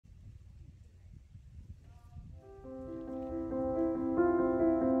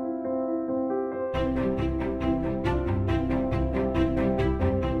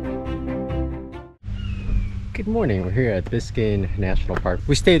Good morning, we're here at Biscayne National Park.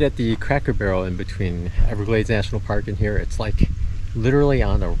 We stayed at the Cracker Barrel in between Everglades National Park and here. It's like literally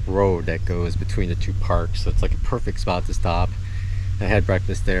on the road that goes between the two parks, so it's like a perfect spot to stop. I had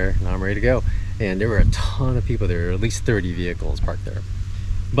breakfast there, now I'm ready to go. And there were a ton of people there, at least 30 vehicles parked there.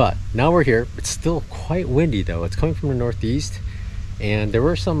 But now we're here. It's still quite windy though. It's coming from the northeast, and there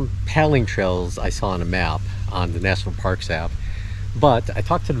were some paddling trails I saw on a map on the National Parks app. But I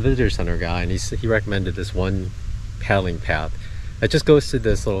talked to the visitor center guy, and he recommended this one paddling path that just goes to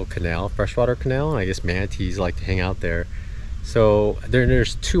this little canal, freshwater canal, and I guess manatees like to hang out there. So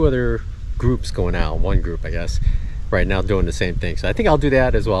there's two other groups going out, one group I guess, right now doing the same thing. So I think I'll do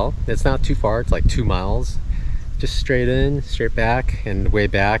that as well. It's not too far, it's like 2 miles. Just straight in, straight back, and the way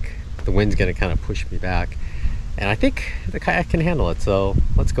back, the wind's gonna kind of push me back. And I think the kayak can handle it, so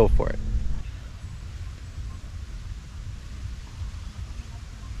let's go for it.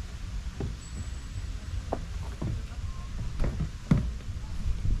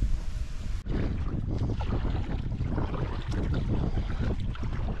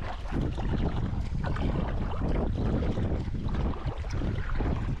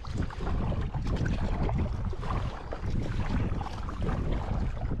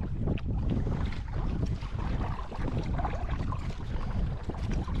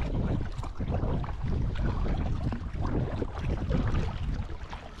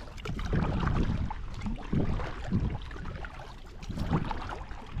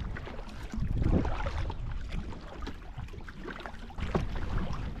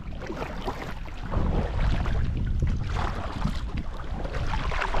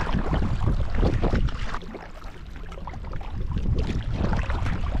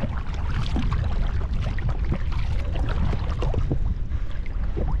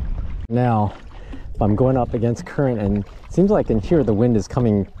 Now, if I'm going up against current, and it seems like in here the wind is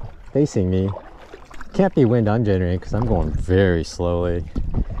coming facing me, can't be wind I'm generating because I'm going very slowly.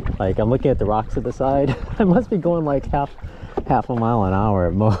 Like, I'm looking at the rocks at the side. I must be going like half a mile an hour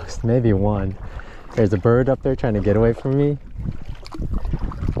at most, maybe one. There's a bird up there trying to get away from me.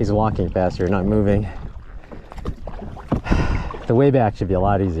 He's walking faster, not moving. The way back should be a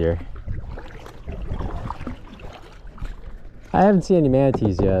lot easier. I haven't seen any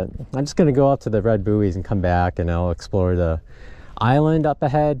manatees yet. I'm just gonna go out to the red buoys and come back, and I'll explore the island up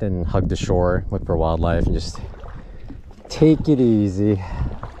ahead and hug the shore, look for wildlife, and just take it easy.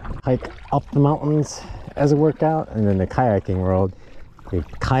 Hike up the mountains as a workout, and then the kayaking world, you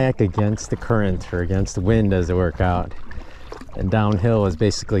kayak against the current or against the wind as a workout. And downhill is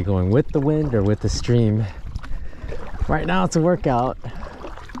basically going with the wind or with the stream. Right now it's a workout.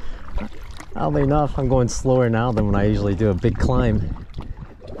 Oddly enough, I'm going slower now than when I usually do a big climb.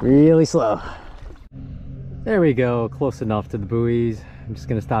 Really slow. There we go, close enough to the buoys. I'm just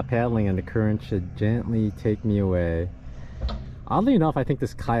gonna stop paddling and the current should gently take me away. Oddly enough, I think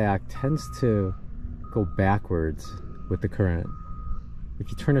this kayak tends to go backwards with the current.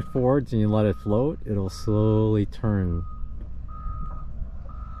 If you turn it forwards and you let it float, it'll slowly turn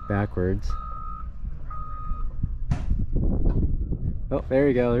backwards. Oh, there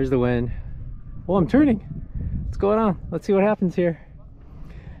you go, there's the wind. Oh, I'm turning. What's going on? Let's see what happens here.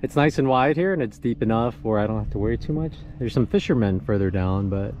 It's nice and wide here, and it's deep enough where I don't have to worry too much. There's some fishermen further down,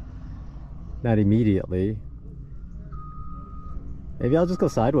 but not immediately. Maybe I'll just go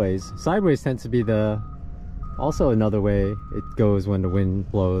sideways. Sideways tends to be also another way it goes when the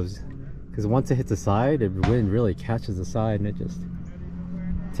wind blows. Because once it hits the side, the wind really catches the side and it just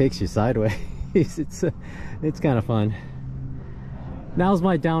takes you sideways. It's kind of fun. Now's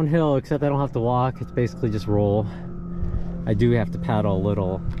my downhill, except I don't have to walk. It's basically just roll. I do have to paddle a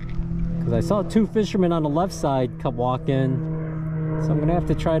little because I saw two fishermen on the left side come walk in, so I'm gonna have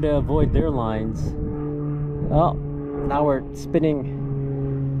to try to avoid their lines. Oh, now we're spinning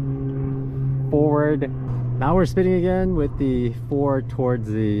forward. Now we're spinning again with the forward towards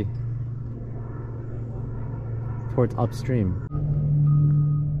upstream.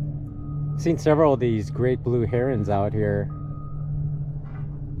 I've seen several of these great blue herons out here.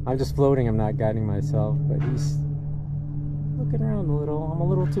 I'm just floating, I'm not guiding myself, but he's looking around a little. I'm a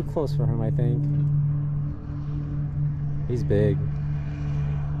little too close for him, I think. He's big.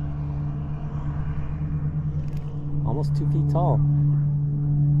 Almost 2 feet tall.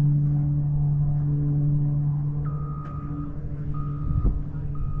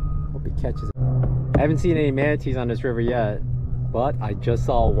 Hope he catches it. I haven't seen any manatees on this river yet, but I just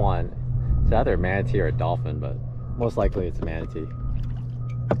saw one. It's either a manatee or a dolphin, but most likely it's a manatee.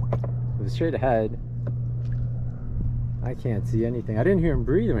 It was straight ahead. I can't see anything. I didn't hear him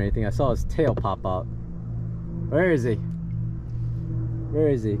breathe or anything. I saw his tail pop up. Where is he? Where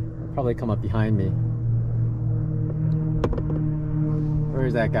is he? He'll probably come up behind me. Where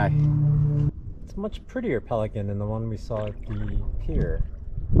is that guy? It's a much prettier pelican than the one we saw at the pier.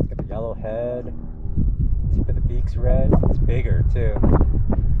 It's got the yellow head. Tip of the beak's red. It's bigger too.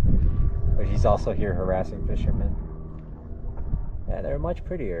 But he's also here harassing fishermen. Yeah, they're much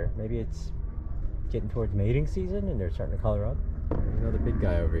prettier. Maybe it's getting towards mating season and they're starting to color up. There's another big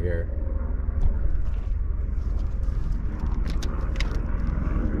guy over here.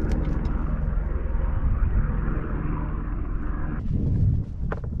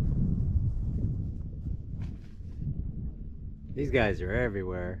 These guys are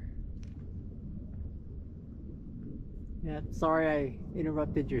everywhere. Yeah, sorry I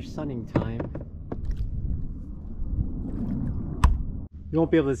interrupted your sunning time. You won't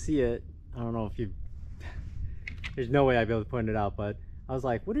be able to see it. I don't know if you... There's no way I'd be able to point it out, but I was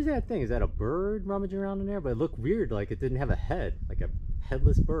like, what is that thing? Is that a bird rummaging around in there? But it looked weird, like it didn't have a head, like a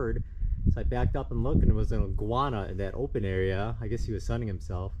headless bird. So I backed up and looked, and it was an iguana in that open area. I guess he was sunning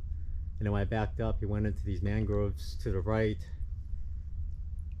himself. And then when I backed up, he went into these mangroves to the right.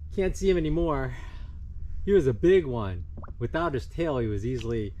 Can't see him anymore. He was a big one. Without his tail, he was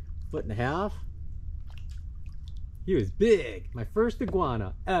easily 1.5 feet. He was big. My first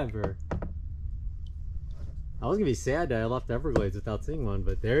iguana ever. I was gonna be sad that I left Everglades without seeing one,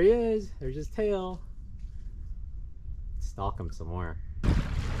 but there he is. There's his tail. Stalk him some more.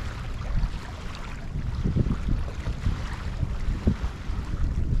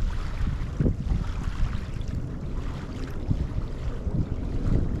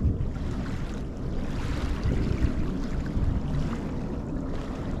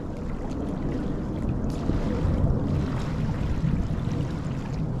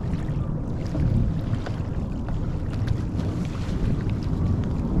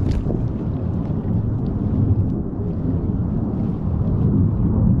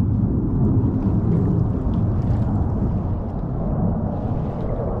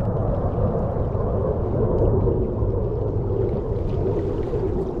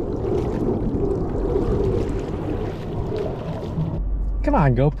 Come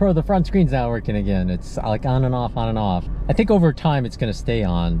on, GoPro, the front screen's not working again. It's like on and off, on and off. I think over time it's gonna stay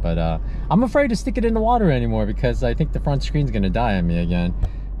on, but I'm afraid to stick it in the water anymore because I think the front screen's gonna die on me again.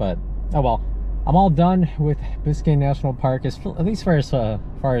 But, oh well. I'm all done with Biscayne National Park, at least as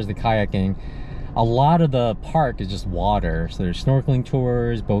far as the kayaking. A lot of the park is just water. So there's snorkeling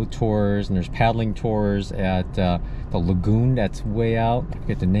tours, boat tours, and there's paddling tours at the lagoon that's way out. I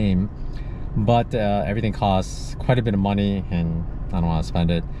forget the name. But everything costs quite a bit of money, and I don't want to spend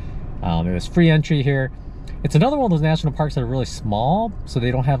it. There's free entry here. It's another one of those national parks that are really small, so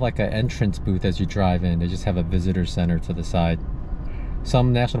they don't have like an entrance booth as you drive in. They just have a visitor center to the side.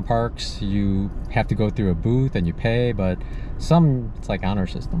 Some national parks you have to go through a booth and you pay, but some it's like honor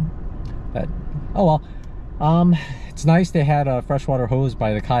system. But oh well. It's nice they had a freshwater hose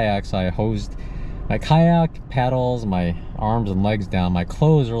by the kayak, so I hosed my kayak, paddles, my arms and legs down. My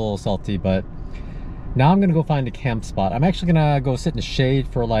clothes are a little salty, but now I'm gonna go find a camp spot. I'm actually gonna go sit in the shade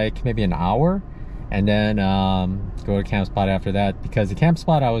for like maybe an hour and then go to a camp spot after that, because the camp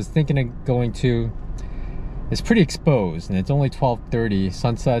spot I was thinking of going to is pretty exposed and it's only 12:30,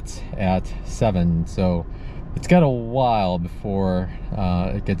 sunsets at 7, so it's got a while before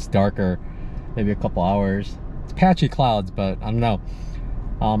it gets darker, maybe a couple hours. It's patchy clouds, but I don't know.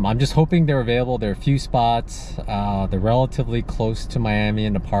 I'm just hoping they're available. There are a few spots. They're relatively close to Miami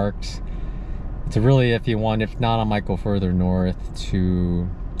and the parks. It's a really iffy one. If not, I might go further north to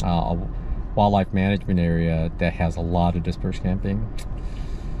a wildlife management area that has a lot of dispersed camping.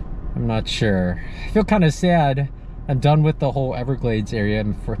 I'm not sure. I feel kind of sad. I'm done with the whole Everglades area.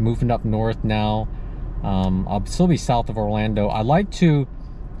 I'm moving up north now. I'll still be south of Orlando. I like to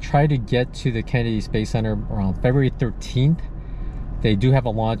try to get to the Kennedy Space Center around February 13th. They do have a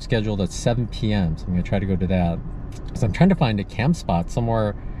launch scheduled at 7 p.m. so I'm gonna try to go to that. So I'm trying to find a camp spot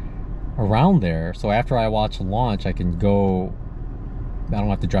somewhere around there, so after I watch launch I can go. I don't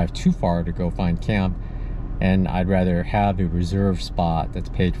have to drive too far to go find camp, and I'd rather have a reserved spot that's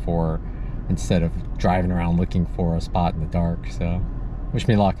paid for instead of driving around looking for a spot in the dark. So wish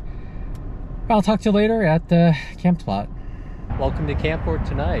me luck. I'll talk to you later at the camp spot. Welcome to Campport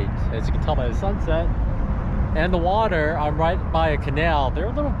tonight. As you can tell by the sunset and the water, I'm right by a canal. There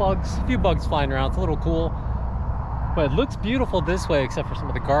are little bugs, a few bugs flying around. It's a little cool, but it looks beautiful this way except for some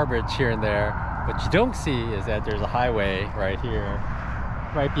of the garbage here and there. What you don't see is that there's a highway right here,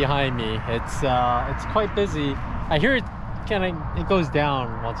 right behind me. It's quite busy. I hear it goes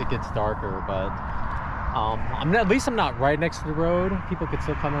down once it gets darker, but At least I'm not right next to the road. People could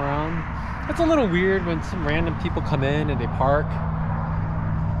still come around. It's a little weird when some random people come in and they park.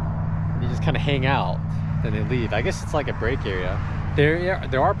 And you just kind of hang out, then they leave. I guess it's like a break area.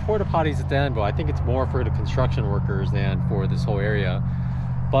 There are porta potties at the end, but I think it's more for the construction workers than for this whole area.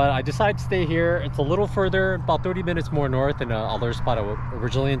 But I decided to stay here. It's a little further, about 30 minutes more north than the other spot I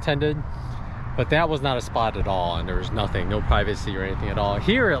originally intended. But that was not a spot at all, and there was nothing, no privacy or anything at all.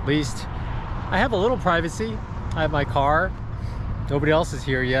 Here, at least, I have a little privacy. I have my car. Nobody else is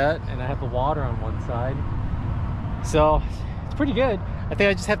here yet, and I have the water on one side. So, it's pretty good. I think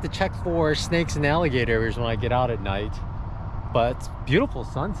I just have to check for snakes and alligators when I get out at night. But it's beautiful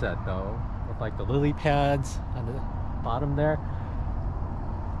sunset, though, with like the lily pads on the bottom there.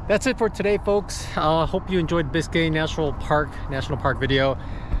 That's it for today, folks. Hope you enjoyed Biscayne National Park video.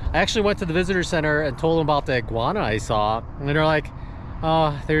 I actually went to the visitor center and told them about the iguana I saw, and they're like,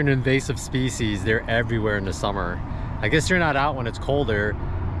 oh, they're an invasive species. They're everywhere in the summer. I guess they're not out when it's colder,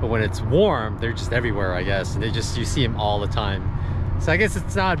 but when it's warm, they're just everywhere, I guess. And you see them all the time. So I guess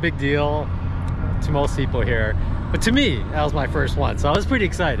it's not a big deal to most people here. But to me, that was my first one. So I was pretty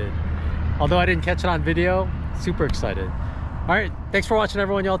excited. Although I didn't catch it on video, super excited. All right, thanks for watching,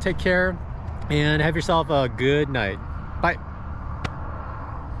 everyone. Y'all take care and have yourself a good night. Bye.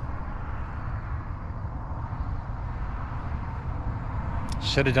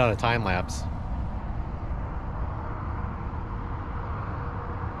 Should have done a time lapse.